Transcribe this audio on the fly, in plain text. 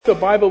The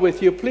Bible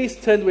with you, please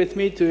turn with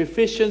me to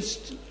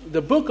Ephesians,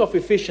 the book of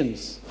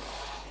Ephesians.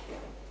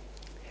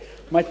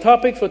 My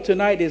topic for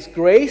tonight is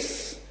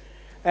grace,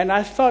 and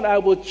I thought I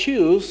would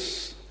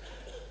choose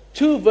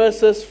 2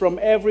 verses from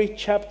every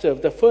chapter,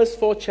 the first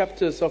 4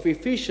 chapters of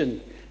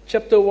Ephesians,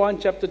 chapter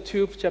 1, chapter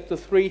 2, chapter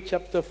 3,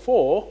 chapter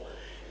 4,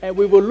 and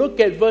we will look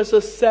at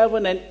verses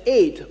 7 and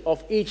 8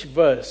 of each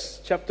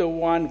verse. Chapter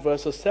 1,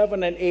 verses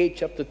 7 and 8,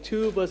 chapter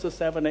 2, verses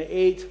 7 and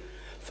 8,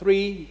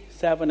 3,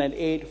 7 and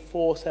 8,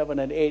 4, 7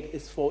 and 8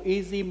 is for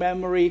easy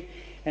memory,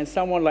 and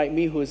someone like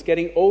me who is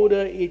getting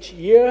older each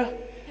year,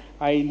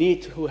 I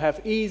need to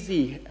have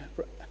easy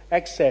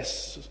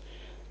access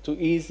to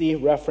easy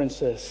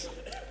references.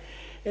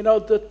 You know,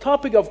 the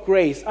topic of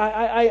grace,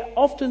 I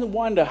often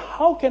wonder,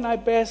 how can I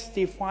best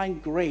define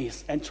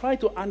grace and try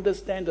to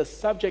understand the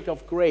subject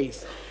of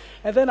grace?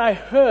 And then I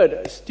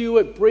heard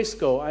Stuart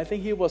Briscoe, I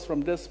think he was from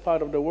this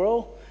part of the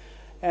world,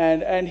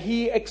 and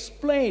he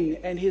explained,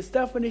 and his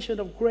definition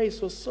of grace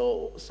was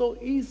so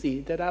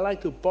easy that I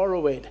like to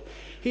borrow it.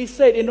 He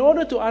said, in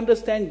order to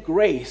understand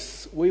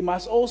grace, we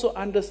must also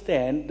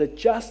understand the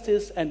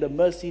justice and the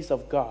mercies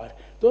of God.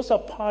 Those are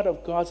part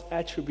of God's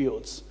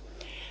attributes.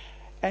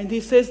 And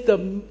he says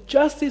the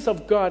justice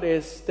of God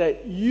is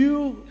that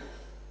you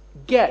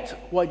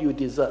get what you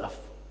deserve.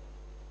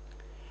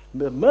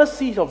 The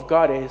mercy of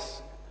God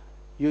is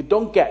you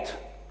don't get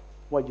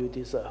what you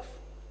deserve.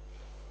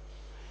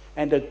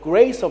 And the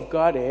grace of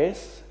God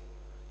is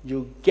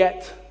you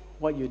get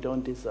what you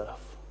don't deserve.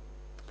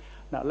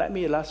 Now, let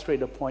me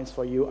illustrate the points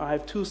for you. I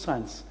have 2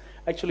 sons.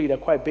 Actually, they're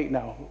quite big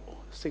now,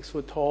 6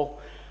 foot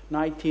tall,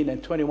 19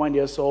 and 21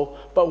 years old.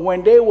 But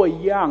when they were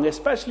young,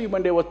 especially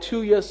when they were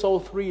 2 years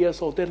old, 3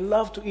 years old, they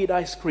loved to eat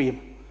ice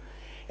cream.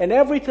 And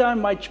every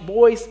time my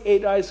boys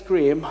ate ice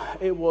cream,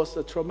 it was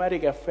a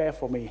traumatic affair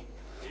for me.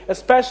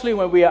 Especially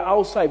when we are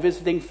outside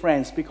visiting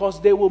friends,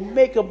 because they will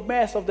make a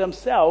mess of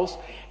themselves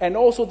and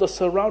also the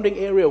surrounding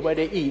area where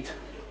they eat.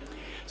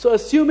 So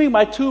assuming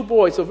my 2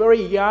 boys are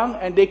very young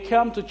and they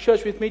come to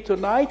church with me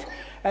tonight,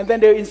 and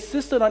then they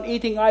insisted on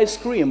eating ice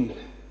cream.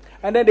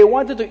 And then they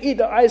wanted to eat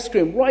the ice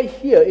cream right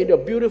here in the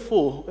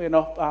beautiful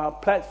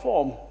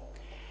platform.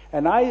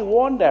 And I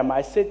warned them,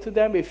 I said to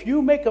them, if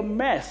you make a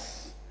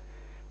mess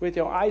with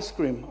your ice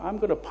cream, I'm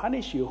going to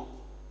punish you.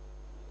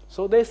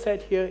 So they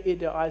sat here,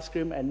 eat their ice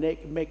cream, and they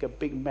make a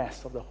big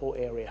mess of the whole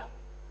area.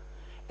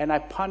 And I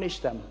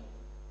punished them.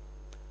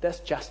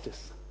 That's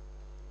justice.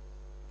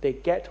 They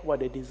get what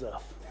they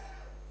deserve.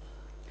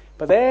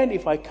 But then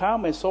if I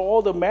come and saw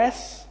all the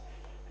mess,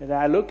 and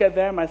I look at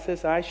them, I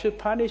says, I should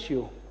punish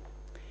you,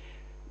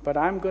 but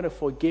I'm going to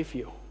forgive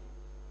you.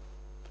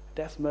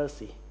 That's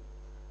mercy.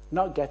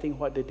 Not getting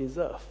what they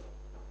deserve.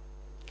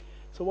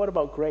 So what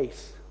about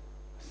grace?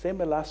 Same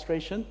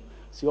illustration.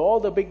 See all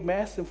the big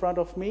mess in front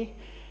of me,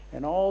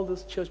 and all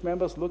those church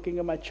members looking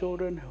at my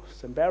children.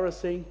 It's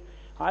embarrassing.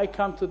 I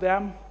come to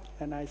them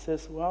and I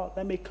says, well,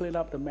 let me clean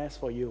up the mess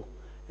for you,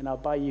 and I'll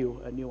buy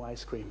you a new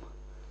ice cream.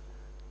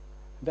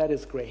 That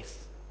is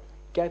grace.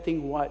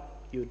 Getting what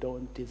you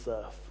don't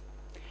deserve.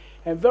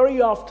 And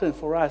very often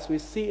for us, we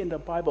see in the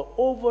Bible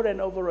over and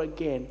over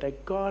again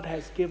that God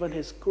has given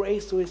His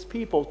grace to His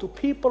people, to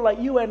people like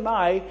you and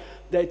I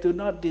that do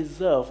not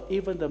deserve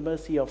even the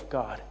mercy of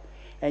God.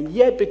 And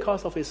yet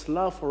because of His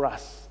love for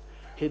us,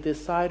 He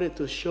decided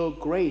to show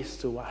grace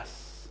to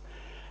us.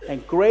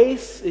 And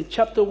grace in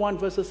chapter 1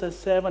 verses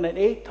 7 and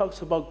 8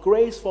 talks about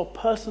grace for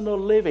personal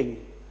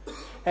living.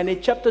 And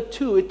in chapter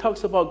 2 it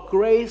talks about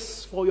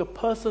grace for your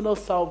personal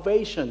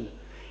salvation.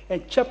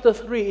 In chapter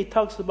 3 it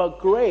talks about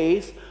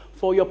grace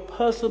for your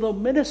personal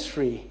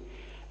ministry.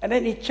 And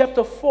then in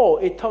chapter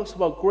 4 it talks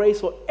about grace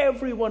for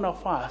every one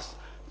of us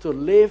to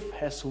live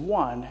as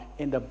one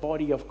in the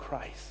body of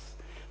Christ.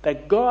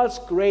 That God's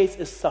grace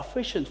is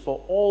sufficient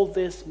for all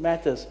these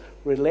matters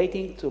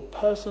relating to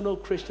personal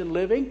Christian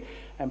living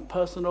and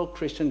personal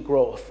Christian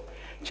growth.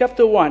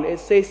 Chapter 1, it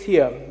says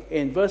here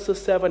in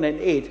verses 7 and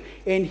 8,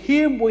 in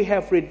Him we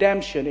have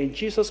redemption, in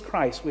Jesus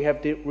Christ we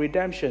have the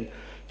redemption,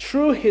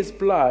 through His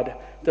blood,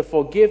 the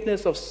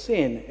forgiveness of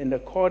sin in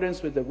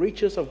accordance with the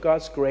riches of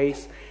God's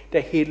grace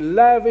that He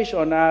lavished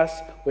on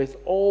us with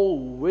all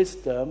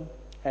wisdom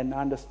and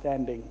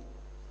understanding.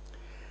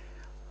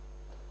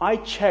 I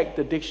checked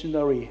the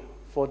dictionary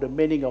for the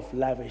meaning of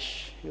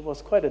lavish. It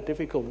was quite a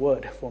difficult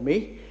word for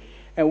me.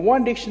 And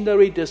one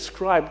dictionary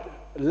described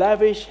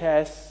lavish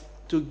as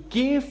to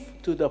give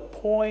to the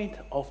point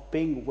of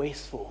being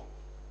wasteful.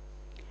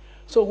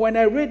 So when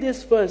I read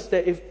this verse,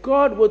 that if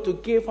God were to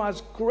give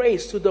us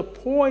grace to the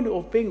point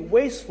of being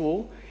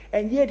wasteful,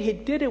 and yet He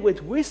did it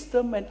with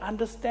wisdom and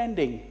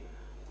understanding,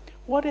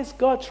 what is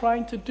God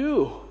trying to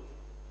do?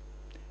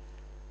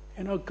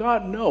 You know,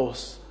 God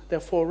knows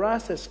that for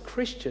us as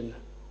Christians,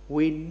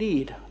 we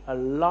need a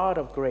lot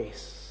of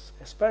grace,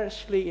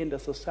 especially in the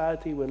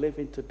society we live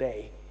in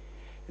today,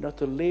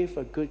 to live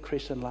a good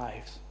Christian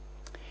life.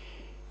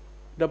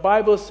 The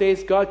Bible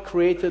says God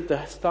created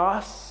the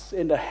stars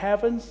in the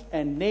heavens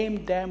and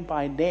named them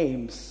by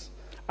names.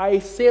 I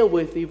sail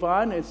with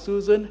Ivan and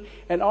Susan,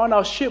 and on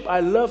our ship,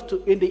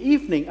 in the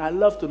evening, I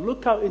love to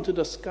look out into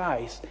the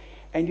skies,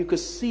 and you could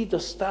see the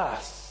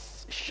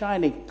stars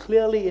shining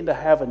clearly in the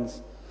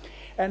heavens.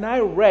 And I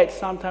read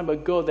some time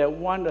ago that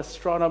one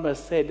astronomer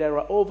said there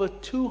are over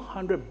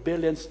 200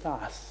 billion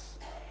stars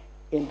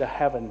in the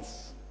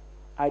heavens.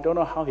 I don't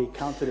know how he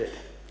counted it.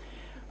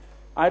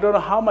 I don't know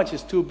how much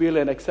is 2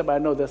 billion, except I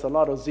know there's a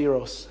lot of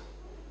zeros.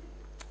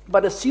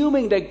 But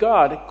assuming that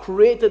God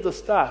created the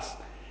stars,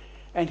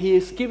 and He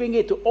is giving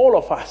it to all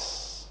of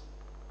us,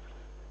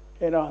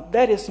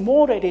 that is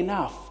more than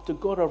enough to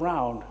go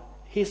around.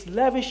 He's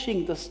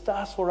lavishing the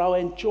stars for our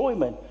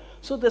enjoyment.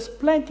 So there's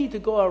plenty to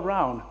go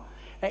around.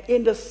 And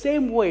in the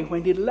same way,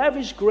 when He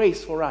lavished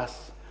grace for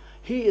us,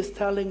 He is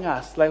telling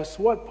us, like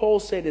what Paul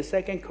said in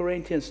 2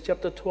 Corinthians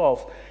chapter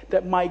 12,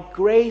 that my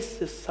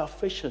grace is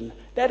sufficient.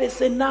 That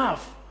is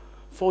enough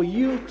for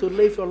you to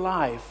live your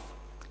life,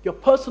 your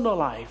personal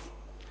life.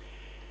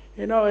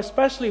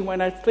 Especially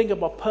when I think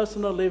about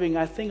personal living,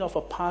 I think of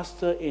a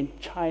pastor in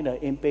China,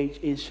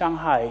 in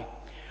Shanghai.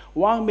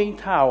 Wang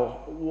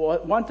Mingtao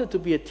wanted to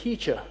be a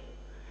teacher,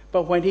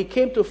 but when he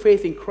came to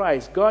faith in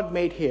Christ, God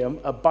made him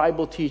a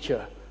Bible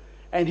teacher.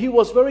 And he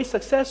was very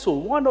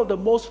successful, one of the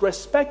most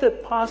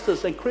respected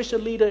pastors and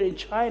Christian leaders in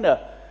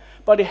China.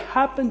 But it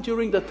happened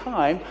during the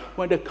time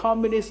when the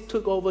communists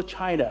took over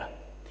China.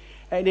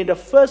 And in the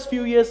first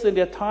few years in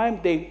their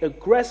time,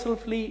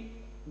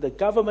 the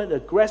government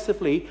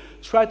aggressively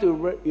tried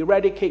to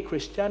eradicate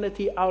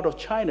Christianity out of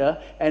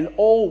China and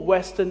all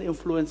Western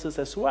influences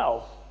as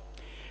well.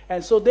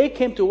 And so they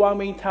came to Wang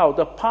Mingtao,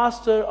 the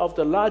pastor of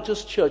the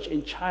largest church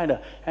in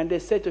China, and they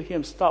said to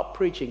him, stop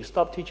preaching,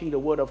 stop teaching the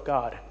word of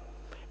God.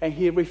 And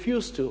he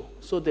refused to.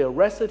 So they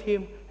arrested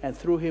him and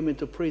threw him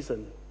into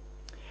prison.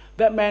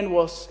 That man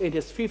was in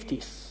his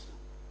 50s.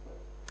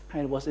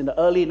 And it was in the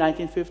early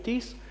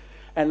 1950s.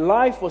 And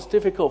life was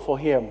difficult for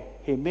him.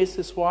 He missed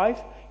his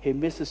wife. He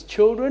missed his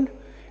children.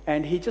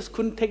 And he just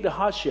couldn't take the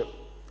hardship.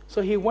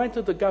 So he went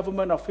to the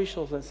government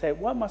officials and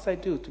said, what must I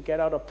do to get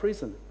out of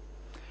prison?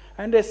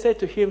 And they said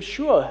to him,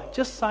 sure,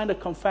 just sign a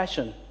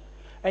confession.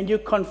 And you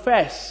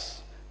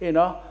confess,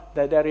 that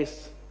there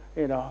is,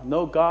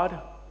 no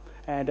God.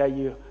 And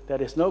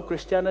there is no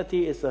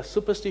Christianity, it's a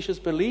superstitious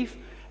belief,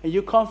 and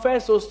you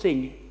confess those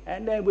things,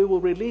 and then we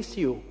will release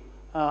you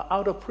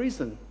out of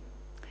prison.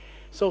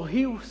 So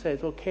he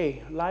said,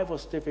 okay, life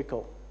was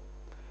difficult.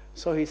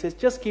 So he says,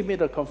 just give me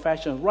the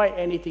confession, write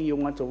anything you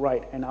want to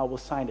write, and I will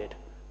sign it.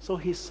 So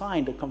he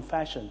signed the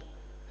confession,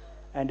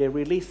 and they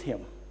released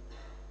him.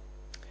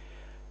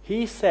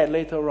 He said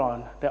later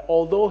on that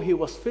although he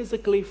was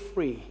physically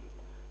free,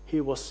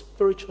 he was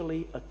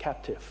spiritually a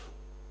captive.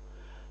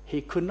 He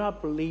could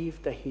not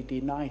believe that he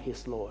denied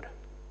his Lord.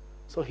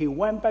 So he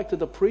went back to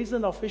the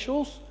prison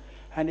officials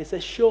and he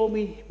said, show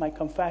me my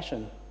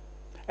confession.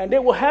 And they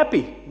were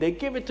happy. They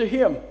gave it to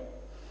him.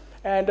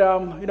 And,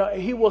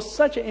 he was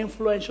such an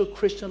influential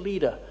Christian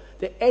leader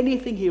that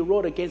anything he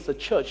wrote against the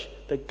church,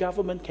 the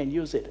government can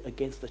use it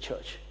against the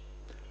church.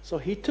 So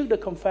he took the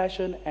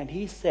confession and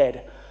he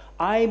said,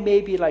 I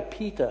may be like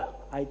Peter,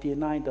 I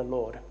denied the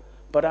Lord,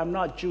 but I'm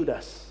not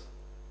Judas.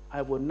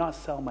 I will not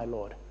sell my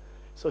Lord.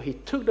 So he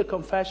took the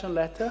confession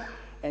letter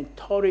and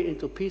tore it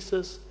into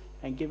pieces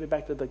and gave it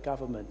back to the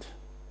government.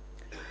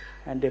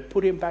 And they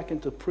put him back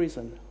into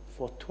prison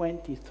for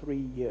 23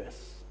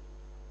 years.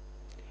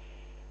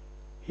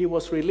 He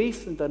was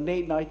released in the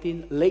late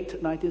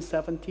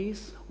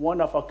 1970s.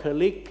 One of our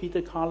colleagues,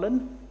 Peter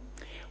Carlin,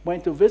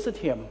 went to visit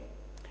him.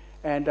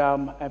 And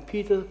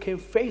Peter came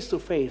face to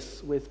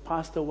face with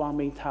Pastor Wang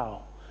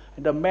Mingtao.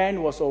 And the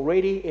man was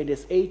already in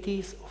his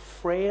 80s,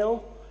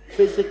 frail,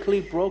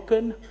 physically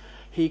broken.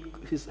 He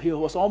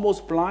was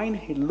almost blind.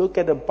 He looked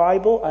at the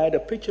Bible. I had a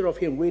picture of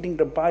him reading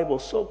the Bible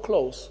so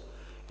close,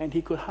 and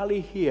he could hardly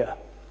hear.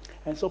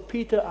 And so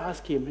Peter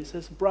asked him, he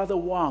says, Brother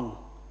Wang,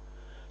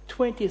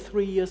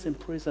 23 years in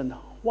prison,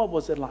 what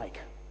was it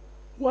like?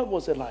 What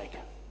was it like?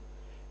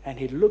 And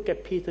he looked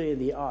at Peter in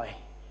the eye,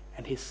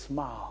 and he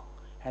smiled,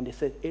 and he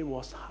said, it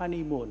was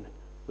honeymoon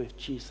with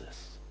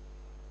Jesus.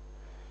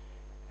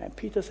 And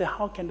Peter said,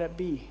 how can that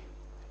be?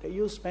 That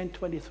you spent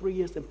 23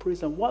 years in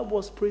prison. What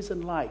was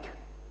prison like?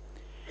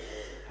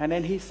 And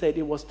then he said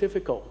it was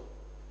difficult.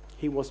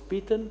 He was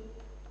beaten,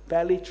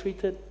 badly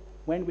treated,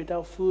 went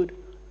without food,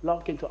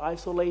 locked into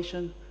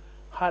isolation,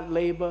 hard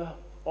labor,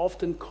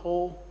 often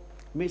cold,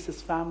 missed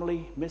his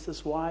family, missed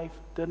his wife,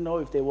 didn't know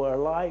if they were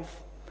alive.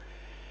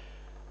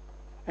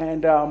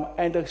 And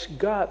the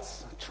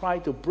guards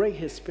tried to break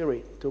his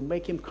spirit, to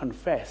make him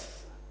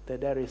confess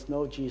that there is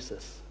no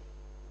Jesus.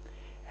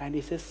 And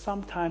he says,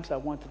 sometimes I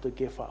wanted to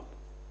give up.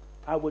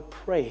 I would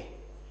pray.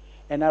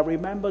 And I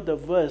remember the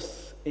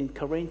verse in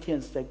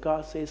Corinthians that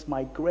God says,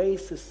 my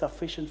grace is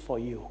sufficient for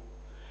you.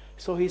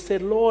 So he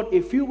said, Lord,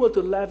 if you were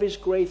to lavish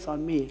grace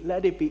on me,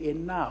 let it be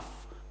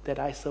enough that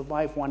I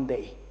survive one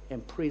day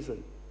in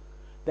prison.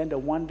 Then the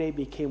one day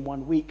became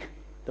 1 week.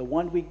 The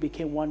 1 week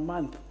became 1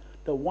 month.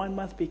 The 1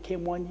 month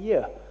became 1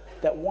 year.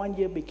 That 1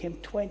 year became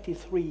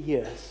 23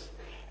 years.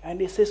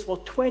 And it says, for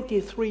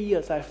 23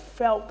 years, I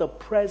felt the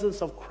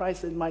presence of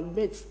Christ in my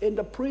midst, in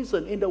the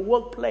prison, in the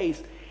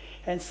workplace.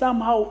 And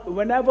somehow,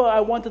 whenever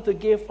I wanted to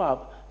give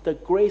up, the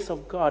grace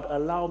of God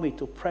allowed me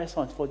to press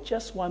on for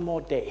just one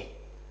more day.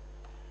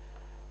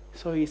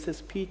 So he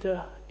says,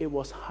 Peter, it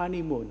was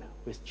honeymoon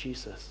with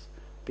Jesus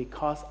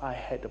because I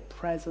had the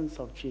presence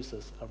of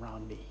Jesus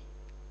around me.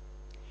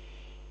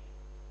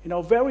 You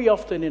know, very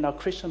often in our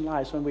Christian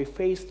lives, when we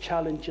face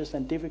challenges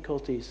and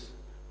difficulties,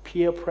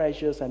 peer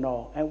pressures and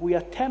all, and we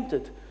are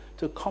tempted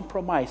to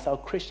compromise our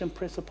Christian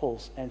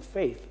principles and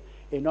faith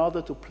in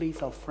order to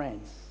please our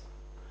friends.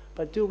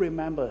 But do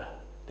remember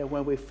that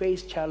when we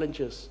face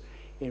challenges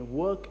in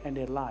work and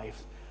in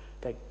life,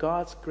 that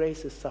God's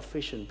grace is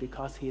sufficient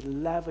because He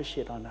lavished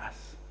it on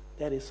us.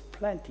 There is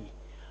plenty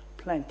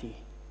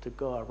to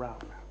go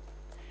around.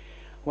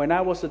 When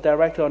I was the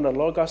director on the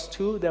Logos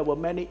 2, there were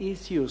many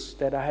issues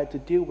that I had to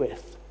deal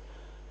with.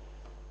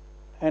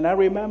 And I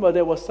remember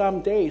there were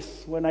some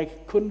days when I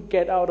couldn't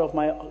get out of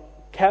my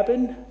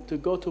cabin to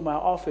go to my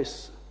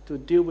office to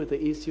deal with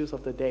the issues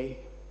of the day.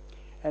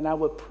 And I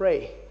would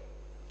pray.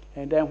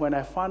 And then when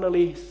I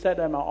finally sat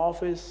in my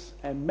office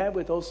and met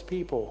with those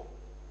people,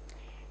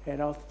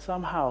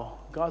 somehow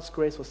God's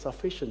grace was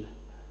sufficient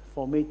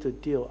for me to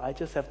deal. I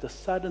just have the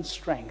sudden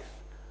strength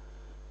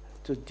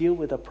to deal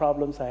with the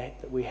problems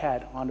that we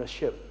had on the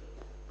ship.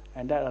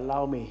 And that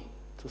allowed me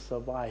to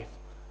survive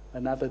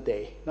another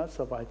day. Not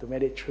survive, to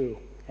make it through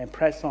and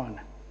press on.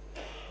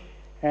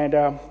 And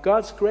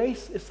God's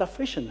grace is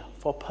sufficient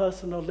for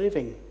personal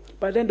living.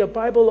 But then the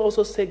Bible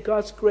also said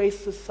God's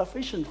grace is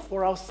sufficient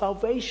for our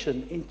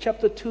salvation. In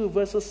chapter 2,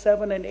 verses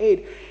 7 and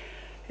 8,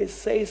 it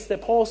says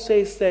that Paul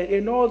says that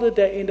in order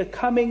that in the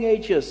coming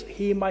ages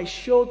He might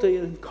show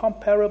the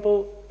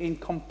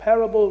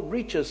incomparable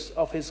riches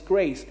of His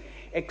grace,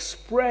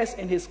 expressed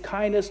in His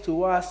kindness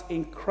to us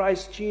in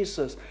Christ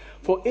Jesus.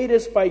 For it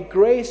is by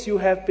grace you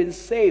have been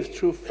saved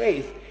through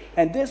faith.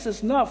 And this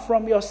is not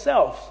from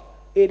yourselves.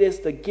 It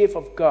is the gift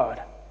of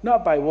God,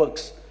 not by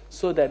works,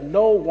 so that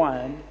no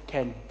one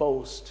can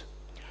boast.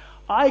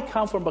 I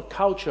come from a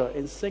culture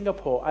in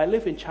Singapore. I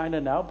live in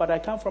China now, but I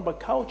come from a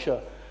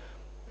culture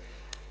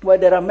where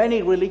there are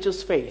many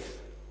religious faiths.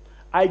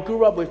 I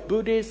grew up with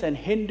Buddhists and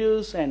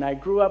Hindus, and I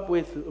grew up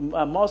with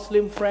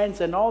Muslim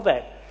friends and all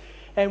that.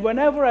 And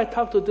whenever I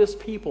talk to these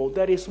people,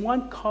 there is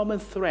one common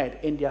thread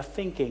in their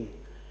thinking,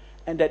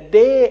 and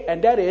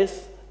that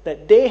is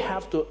that they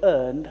have to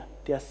earn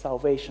their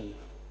salvation.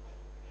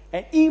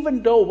 And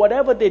even though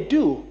whatever they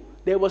do,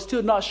 they were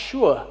still not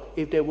sure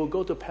if they will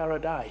go to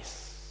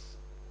paradise.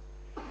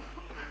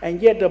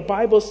 And yet the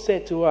Bible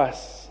said to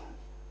us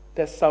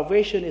that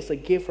salvation is a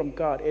gift from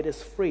God. It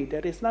is free. There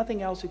is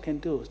nothing else you can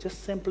do.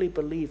 Just simply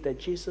believe that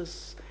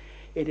Jesus,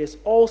 in His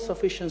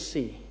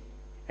all-sufficiency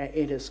and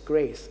in His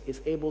grace,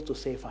 is able to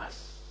save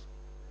us.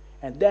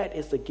 And that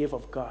is the gift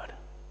of God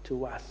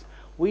to us.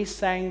 We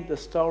sang the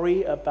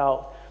story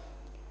about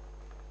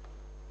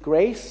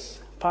grace.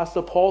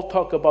 Pastor Paul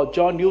talked about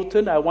John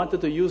Newton. I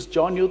wanted to use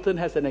John Newton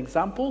as an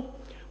example,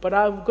 but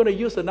I'm going to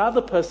use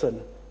another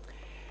person.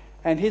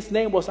 And his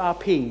name was Ah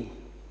Ping.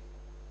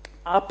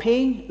 Ah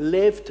Ping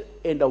lived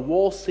in the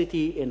walled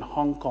city in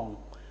Hong Kong.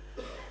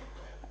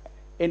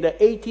 In the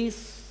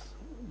 80s,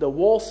 the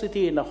walled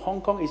city in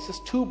Hong Kong is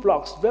just 2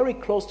 blocks very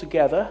close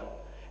together.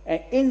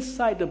 And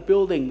inside the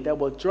building, there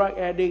were drug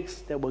addicts,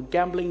 there were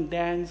gambling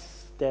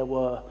dens, there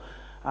were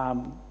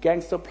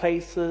gangster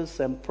places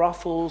and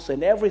brothels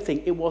and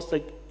everything. It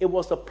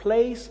was a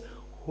place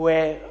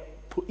where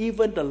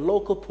even the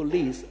local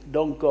police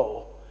don't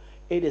go.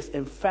 It is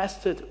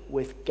infested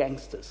with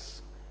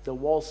gangsters. The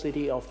walled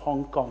city of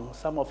Hong Kong.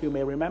 Some of you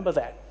may remember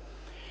that.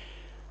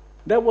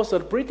 There was a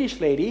British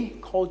lady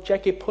called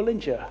Jackie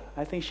Pullinger.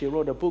 I think she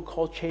wrote a book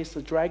called Chase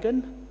the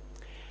Dragon.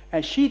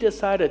 And she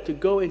decided to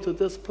go into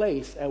this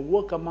place and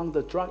work among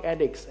the drug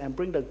addicts and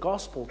bring the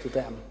gospel to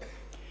them.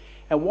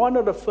 And one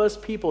of the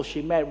first people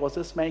she met was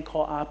this man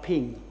called Ah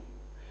Ping.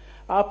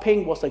 Ah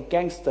Ping was a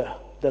gangster,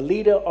 the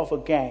leader of a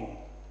gang.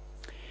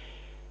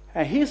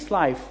 And his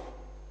life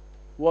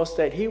was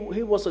that he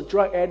was a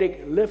drug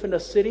addict, lived in the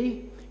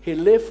city. He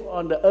lived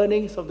on the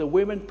earnings of the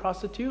women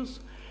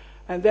prostitutes.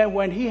 And then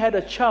when he had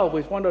a child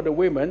with one of the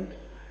women,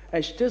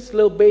 and this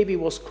little baby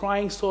was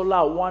crying so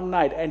loud one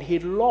night, and he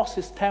lost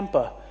his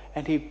temper,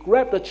 and he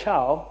grabbed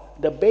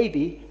the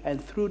baby,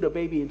 and threw the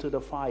baby into the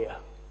fire.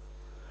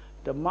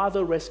 The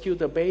mother rescued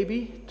the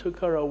baby, took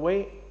her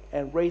away,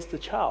 and raised the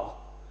child.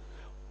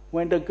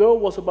 When the girl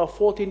was about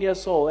 14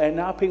 years old, and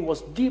Ah Ping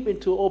was deep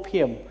into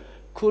opium,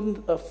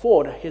 couldn't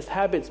afford his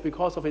habits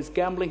because of his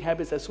gambling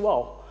habits as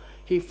well,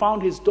 he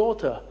found his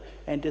daughter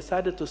and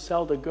decided to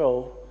sell the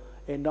girl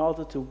in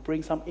order to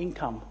bring some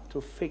income to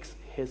fix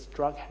his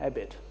drug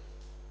habit.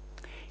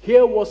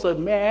 Here was a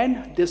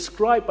man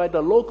described by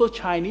the local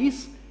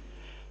Chinese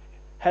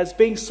as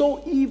being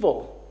so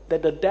evil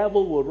that the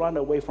devil will run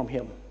away from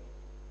him.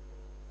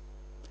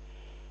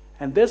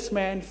 And this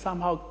man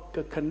somehow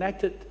got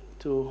connected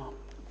to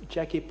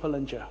Jackie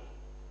Pullinger.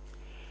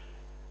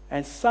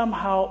 And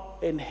somehow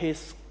in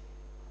his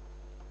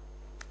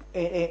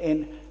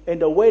in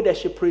the way that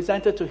she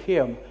presented to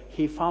him,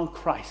 he found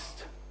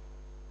Christ.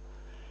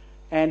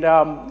 And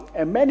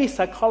many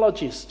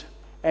psychologists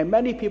and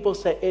many people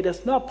say it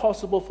is not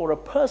possible for a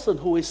person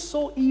who is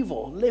so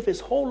evil, live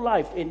his whole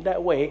life in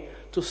that way,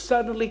 to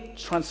suddenly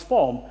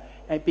transform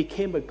and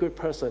become a good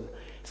person.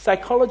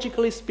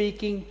 Psychologically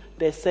speaking,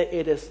 they say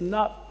it is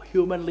not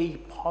humanly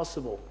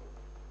possible.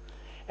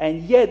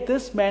 And yet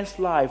this man's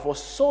life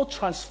was so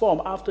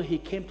transformed after he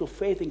came to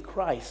faith in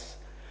Christ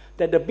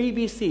that the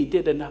BBC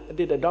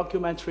did a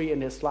documentary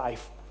in his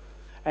life.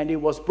 And it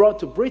was brought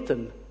to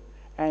Britain,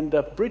 and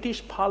the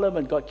British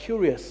Parliament got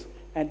curious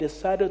and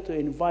decided to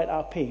invite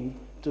Ah Ping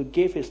to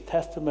give his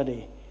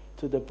testimony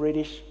to the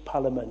British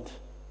Parliament.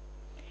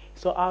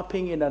 So Ah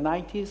Ping in the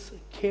 90s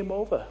came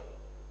over.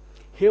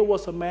 Here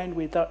was a man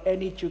without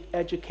any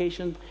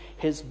education.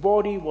 His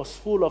body was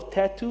full of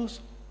tattoos.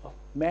 A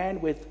man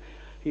with,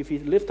 if you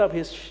lift up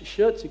his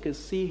shirts, you can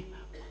see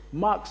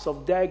marks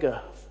of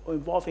dagger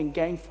involving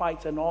gang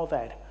fights and all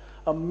that.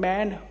 A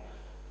man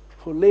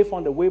who lived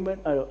on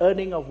the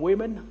earning of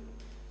women,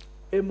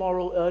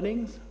 immoral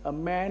earnings. A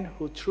man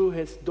who threw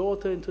his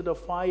daughter into the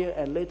fire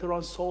and later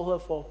on sold her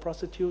for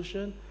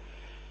prostitution.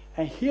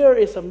 And here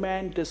is a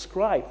man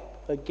described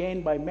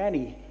again by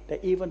many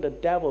that even the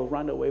devil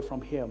ran away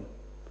from him.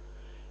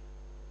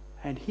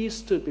 And he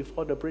stood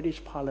before the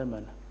British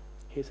Parliament.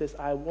 He says,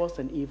 I was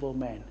an evil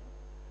man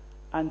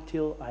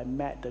until I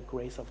met the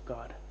grace of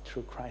God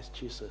through Christ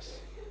Jesus.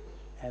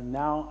 And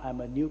now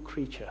I'm a new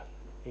creature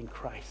in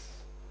Christ.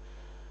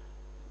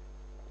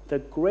 The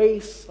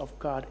grace of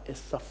God is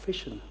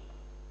sufficient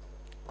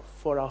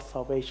for our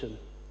salvation.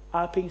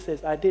 Ah Ping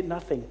says, I did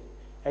nothing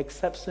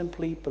except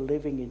simply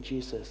believing in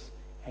Jesus.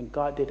 And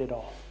God did it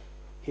all.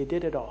 He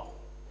did it all.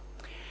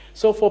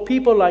 So for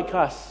people like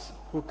us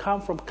who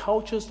come from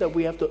cultures that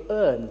we have to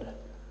earn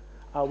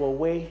our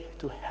way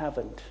to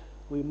heaven,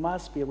 we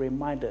must be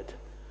reminded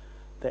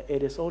that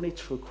it is only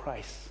through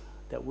Christ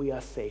that we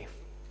are saved.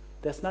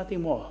 There's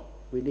nothing more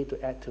we need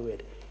to add to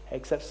it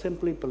except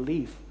simply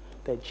believe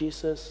that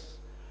Jesus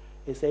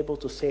is able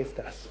to save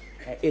us.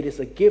 And it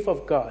is a gift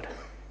of God.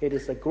 It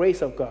is the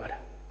grace of God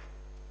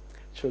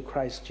through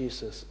Christ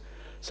Jesus.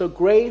 So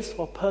grace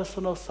for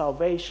personal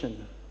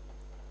salvation.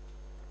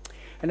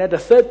 And then the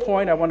third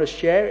point I want to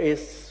share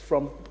is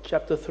from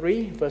chapter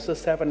 3, verses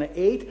 7 and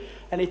 8.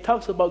 And it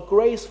talks about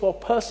grace for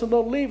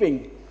personal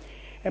living.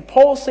 And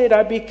Paul said,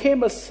 I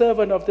became a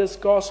servant of this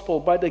gospel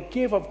by the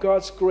gift of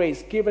God's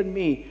grace given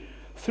me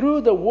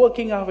through the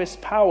working of his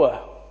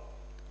power.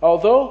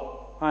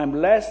 Although I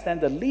am less than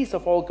the least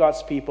of all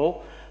God's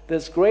people,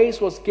 this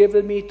grace was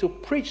given me to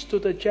preach to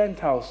the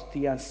Gentiles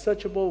the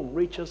unsearchable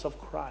riches of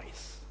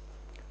Christ.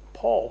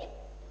 Paul.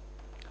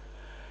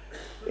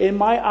 In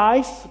my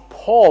eyes,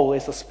 Paul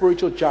is a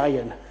spiritual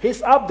giant.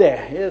 He's up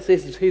there.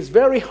 He's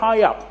very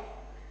high up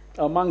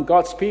among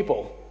God's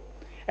people.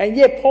 And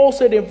yet Paul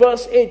said in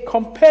verse 8,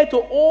 compared to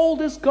all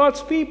these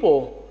God's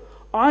people,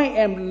 I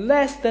am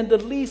less than the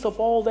least of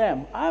all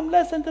them. I'm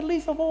less than the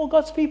least of all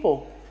God's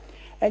people.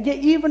 And yet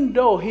even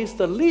though he's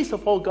the least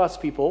of all God's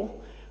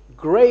people,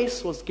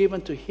 grace was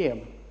given to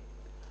him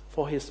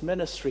for his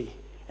ministry.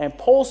 And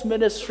Paul's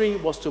ministry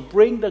was to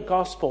bring the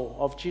gospel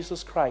of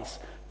Jesus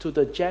Christ to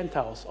the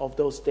Gentiles of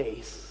those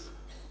days.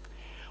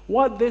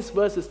 What this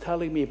verse is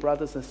telling me,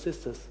 brothers and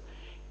sisters,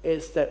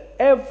 is that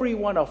every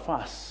one of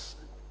us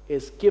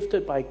is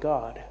gifted by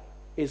God,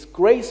 is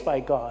graced by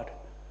God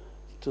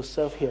to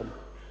serve him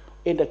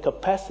in the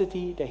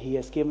capacity that he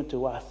has given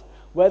to us.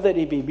 Whether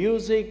it be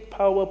music,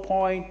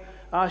 PowerPoint,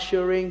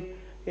 ushering,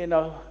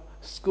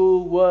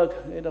 school work,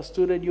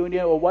 student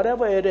union, or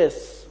whatever it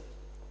is,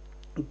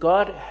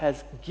 God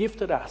has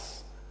gifted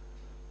us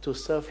to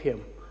serve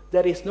him.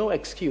 There is no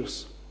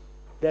excuse.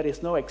 There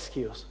is no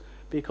excuse.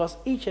 Because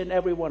each and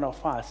every one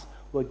of us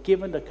were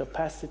given the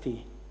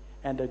capacity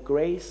and the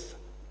grace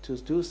to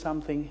do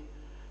something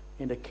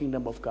in the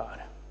kingdom of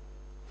God.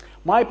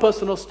 My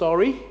personal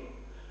story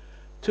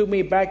took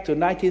me back to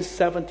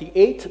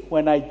 1978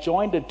 when I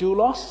joined the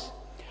Doulos.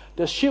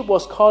 The ship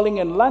was calling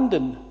in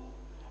London,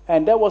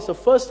 and that was the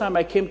first time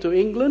I came to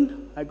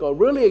England. I got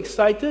really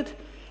excited,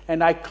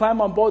 and I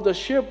climbed on board the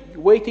ship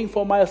waiting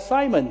for my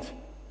assignment.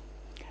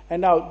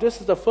 And now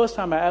this is the first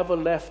time I ever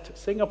left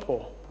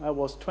Singapore. I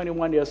was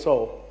 21 years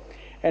old.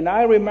 And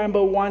I remember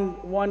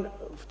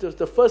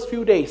the first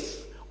few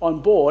days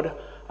on board,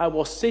 I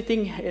was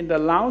sitting in the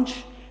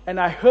lounge, and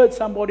I heard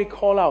somebody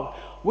call out,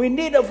 we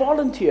need a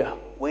volunteer.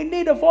 We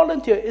need a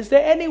volunteer. Is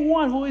there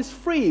anyone who is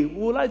free who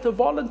would like to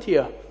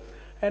volunteer?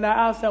 And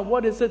I asked them,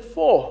 what is it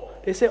for?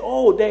 They said,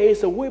 there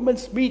is a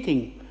women's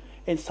meeting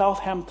in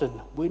Southampton.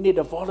 We need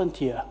a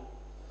volunteer.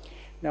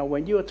 Now,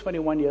 when you were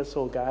 21 years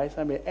old, guys,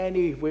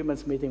 any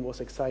women's meeting was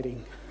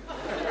exciting.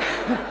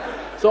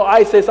 So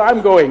I says,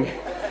 I'm going.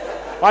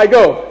 I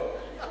go.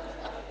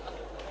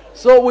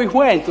 So we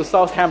went to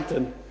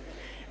Southampton.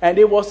 And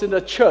it was in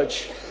a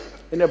church,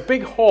 in a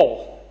big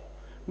hall,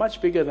 much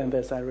bigger than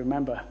this, I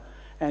remember.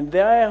 And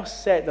there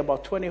sat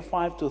about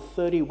 25 to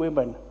 30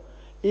 women,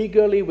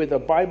 eagerly with the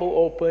Bible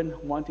open,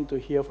 wanting to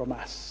hear from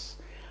us.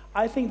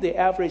 I think the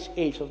average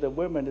age of the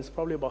women is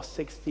probably about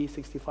 60,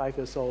 65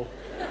 years old.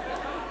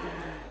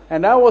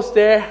 And I was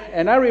there,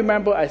 and I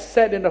remember I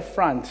sat in the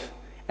front,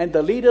 and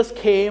the leaders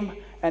came,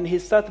 and he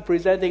started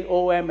presenting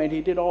OM, and he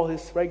did all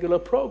his regular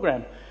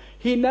program.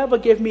 He never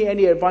gave me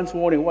any advance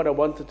warning what I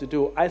wanted to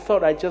do. I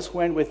thought I just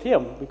went with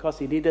him because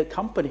he needed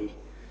company.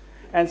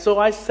 And so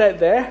I sat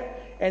there,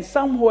 and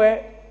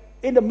somewhere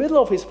in the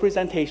middle of his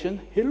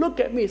presentation, he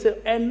looked at me and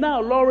said, and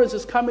now Lawrence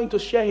is coming to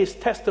share his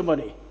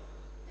testimony.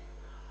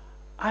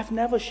 I've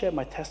never shared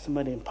my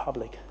testimony in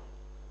public.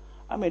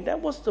 That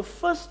was the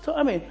first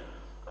time.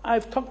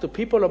 I've talked to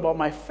people about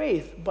my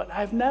faith, but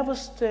I've never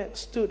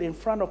stood in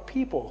front of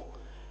people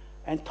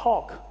and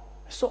talk.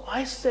 So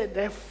I sat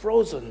there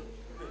frozen.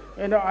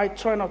 I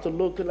try not to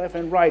look to left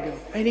and right.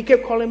 And he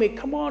kept calling me,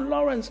 come on,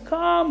 Lawrence,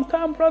 come,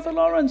 Brother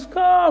Lawrence,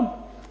 come.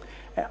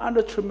 And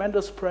under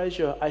tremendous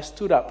pressure, I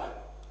stood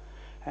up.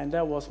 And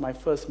that was my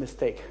first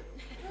mistake.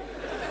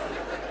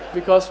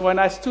 Because when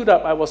I stood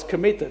up, I was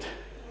committed.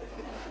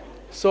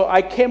 So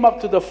I came up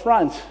to the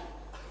front.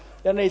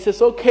 Then he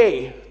says,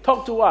 okay,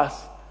 talk to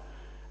us.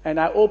 And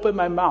I opened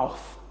my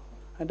mouth.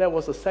 And that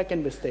was the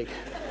second mistake.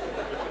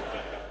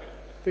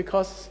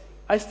 Because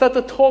I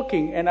started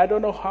talking, and I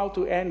don't know how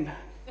to end.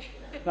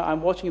 Now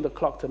I'm watching the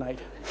clock tonight.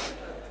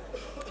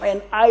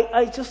 And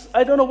I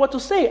don't know what to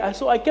say.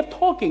 So I kept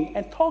talking.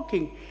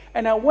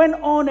 And I went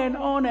on and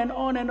on and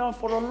on and on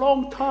for a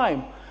long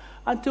time.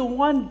 Until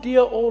one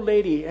dear old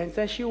lady, and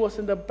then she was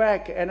in the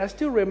back, and I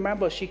still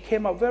remember she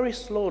came up very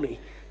slowly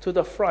to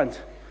the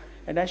front.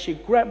 And then she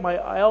grabbed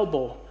my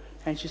elbow,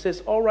 and she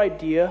says, all right,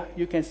 dear,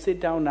 you can sit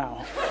down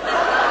now.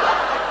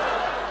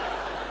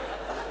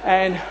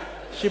 And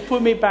she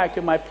put me back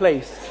in my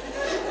place.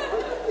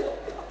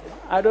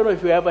 I don't know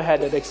if you ever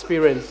had that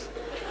experience,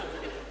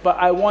 but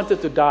I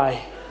wanted to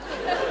die.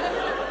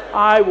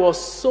 I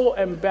was so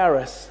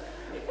embarrassed.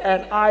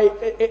 And I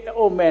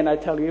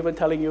tell you, even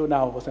telling you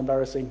now was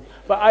embarrassing.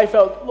 But I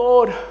felt,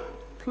 Lord,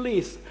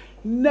 please,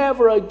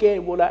 never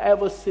again will I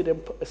ever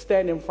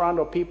stand in front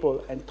of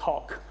people and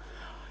talk.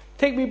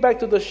 Take me back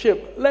to the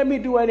ship. Let me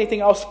do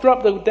anything. I'll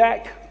scrub the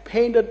deck,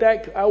 paint the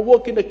deck, I'll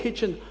work in the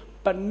kitchen.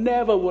 But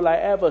never will I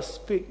ever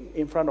speak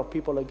in front of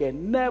people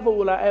again. Never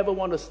will I ever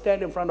want to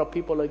stand in front of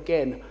people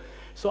again.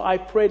 So I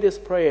prayed this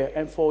prayer.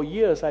 And for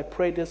years, I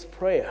prayed this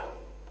prayer.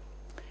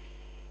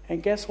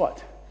 And guess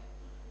what?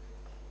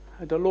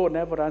 The Lord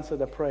never answered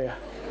the prayer.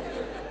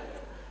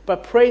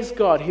 But praise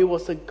God, He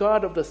was the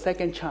God of the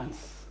second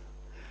chance.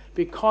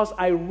 Because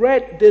I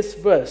read this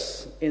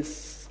verse in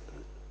 3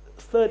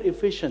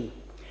 Ephesians,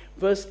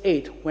 verse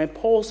 8, when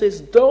Paul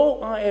says,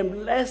 though I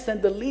am less than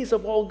the least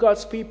of all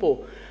God's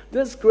people,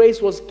 this grace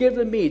was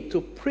given me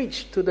to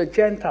preach to the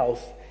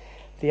Gentiles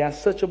the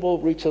unsearchable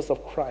riches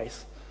of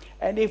Christ.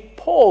 And if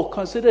Paul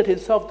considered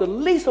himself the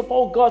least of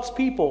all God's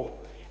people,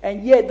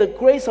 and yet the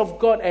grace of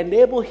God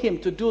enabled him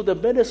to do the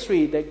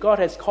ministry that God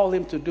has called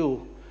him to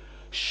do,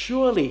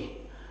 surely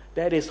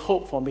that is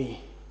hope for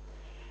me.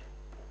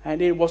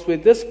 And it was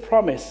with this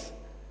promise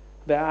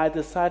that I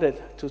decided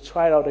to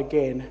try it out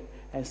again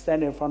and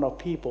stand in front of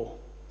people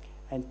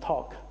and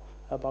talk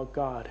about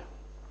God.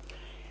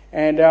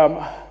 And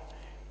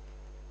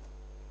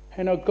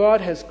God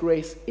has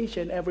graced each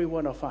and every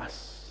one of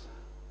us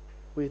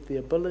with the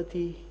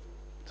ability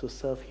to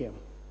serve Him.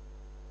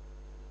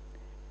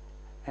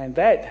 And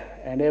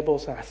that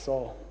enables us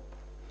all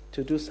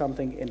to do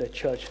something in the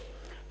church.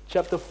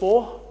 Chapter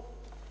 4,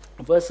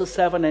 verses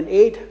 7 and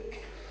 8,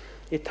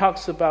 it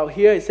talks about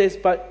here, it says,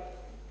 but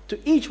to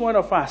each one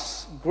of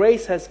us,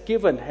 grace has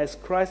given, has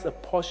Christ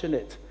apportioned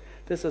it.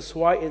 This is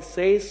why it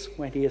says,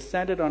 when He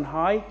ascended on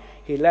high,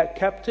 He led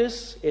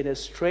captives in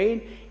His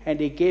train,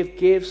 and He gave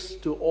gifts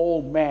to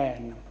all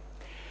men.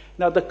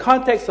 Now, the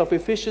context of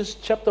Ephesians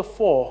chapter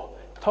 4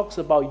 talks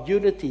about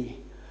unity.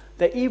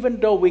 That even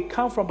though we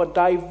come from a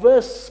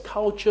diverse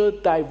culture,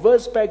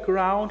 diverse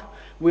background,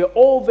 we're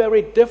all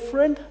very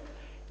different,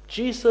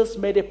 Jesus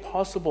made it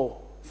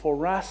possible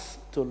for us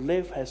to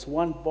live as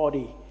one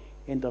body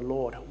in the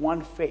Lord,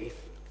 one faith,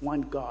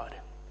 one God.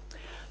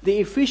 The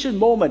Ephesian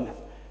moment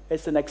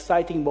is an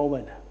exciting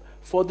moment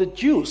for the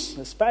Jews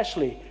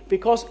especially,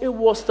 because it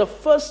was the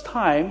first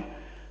time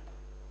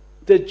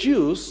the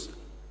Jews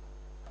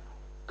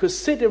could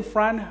sit in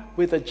front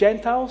with the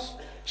Gentiles,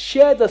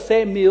 share the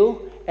same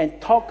meal,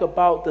 and talk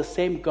about the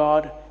same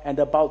God and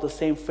about the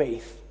same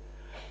faith.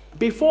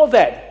 Before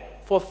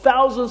that, for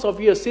thousands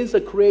of years since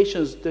the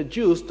creations, the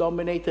Jews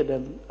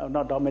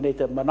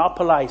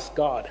monopolized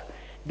God.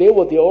 They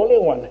were the only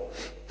one.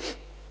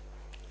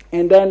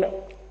 And then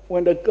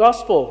when the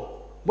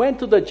gospel went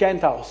to the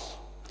Gentiles,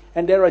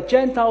 and there are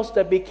Gentiles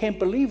that became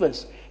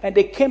believers, and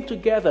they came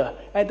together,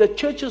 and the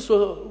churches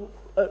were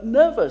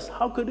nervous.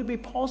 How could it be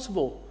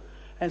possible?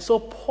 And so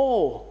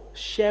Paul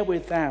shared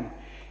with them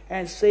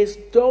and says,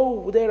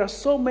 though there are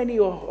so many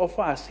of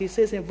us, he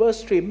says in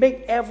verse 3,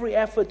 make every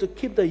effort to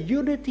keep the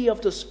unity of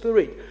the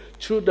Spirit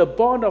through the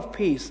bond of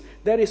peace.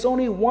 There is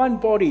only one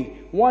body,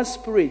 one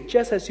Spirit,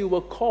 just as you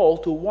were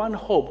called to one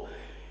hope.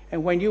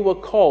 And when you were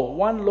called,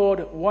 one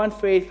Lord, one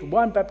faith,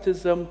 one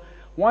baptism,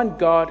 one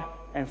God,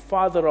 and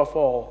Father of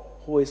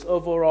all, who is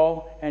over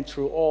all and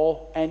through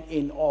all and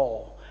in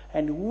all.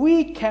 And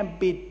we can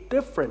be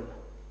different.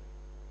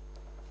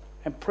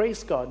 And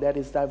praise God, that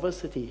is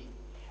diversity.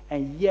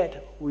 And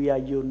yet we are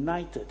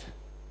united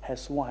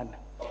as one.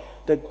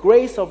 The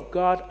grace of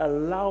God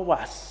allows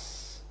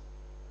us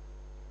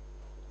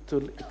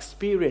to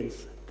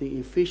experience the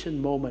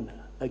Ephesian moment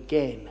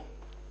again.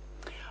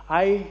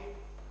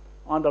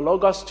 On the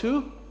Logos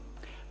 2,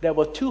 there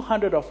were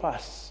 200 of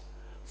us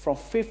from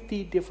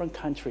 50 different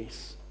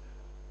countries.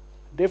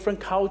 Different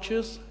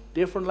cultures,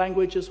 different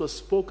languages were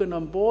spoken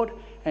on board,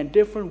 and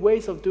different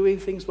ways of doing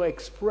things were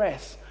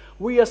expressed.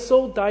 We are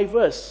so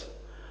diverse.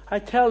 I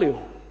tell you,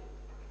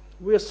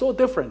 we are so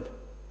different.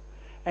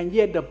 And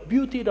yet the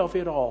beauty of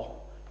it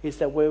all is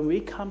that when we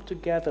come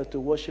together to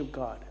worship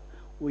God,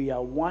 we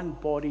are one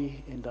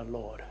body in the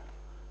Lord,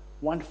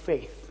 one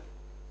faith.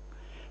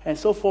 And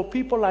so for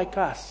people like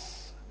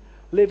us,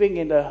 living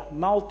in a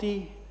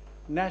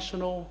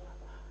multinational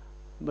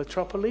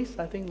metropolis,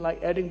 I think like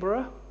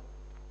Edinburgh,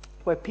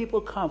 where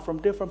people come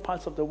from different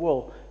parts of the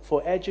world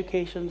for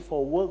education,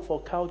 for work,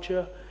 for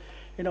culture,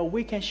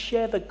 we can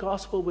share the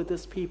gospel with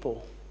these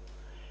people.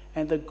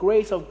 And the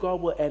grace of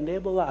God will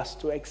enable us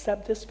to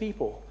accept these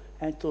people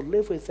and to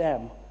live with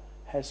them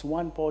as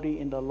one body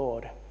in the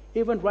Lord.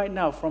 Even right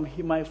now, from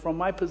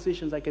my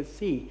positions, I can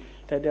see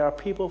that there are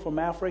people from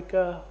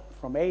Africa,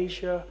 from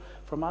Asia,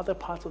 from other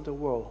parts of the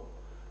world.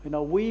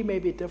 We may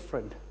be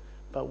different,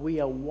 but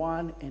we are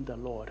one in the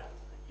Lord,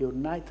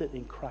 united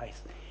in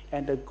Christ.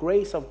 And the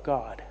grace of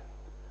God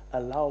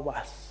allows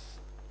us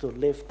to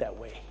live that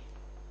way.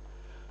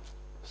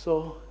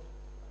 So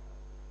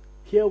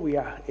here we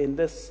are in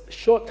this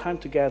short time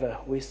together.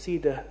 We see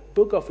the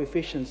book of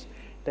Ephesians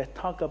that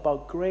talk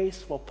about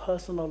grace for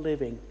personal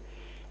living.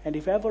 And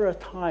if ever a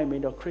time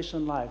in your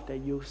Christian life that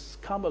you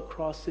come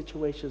across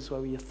situations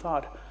where you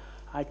thought,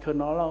 I could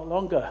no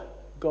longer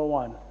go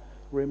on,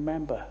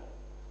 remember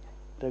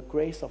the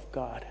grace of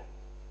God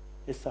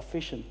is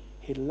sufficient.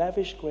 He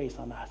lavished grace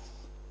on us.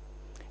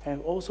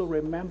 And also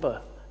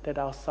remember that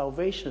our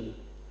salvation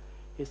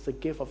is the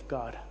gift of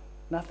God.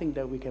 Nothing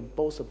that we can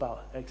boast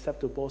about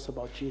except to boast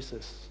about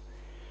Jesus.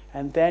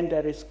 And then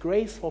there is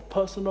grace for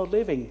personal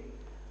living,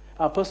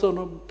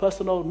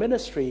 personal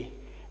ministry.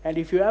 And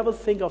if you ever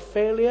think of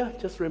failure,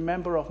 just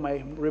remember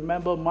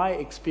my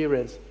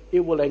experience.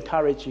 It will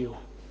encourage you.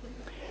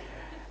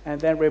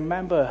 And then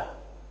remember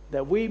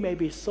that we may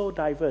be so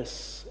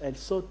diverse and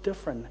so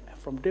different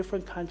from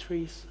different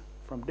countries,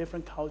 from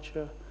different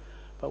culture,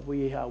 but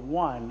we are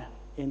one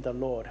in the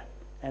Lord.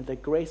 And the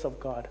grace of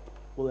God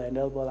will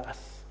enable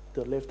us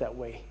to live that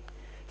way.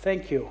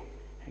 Thank you,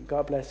 and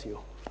God bless you.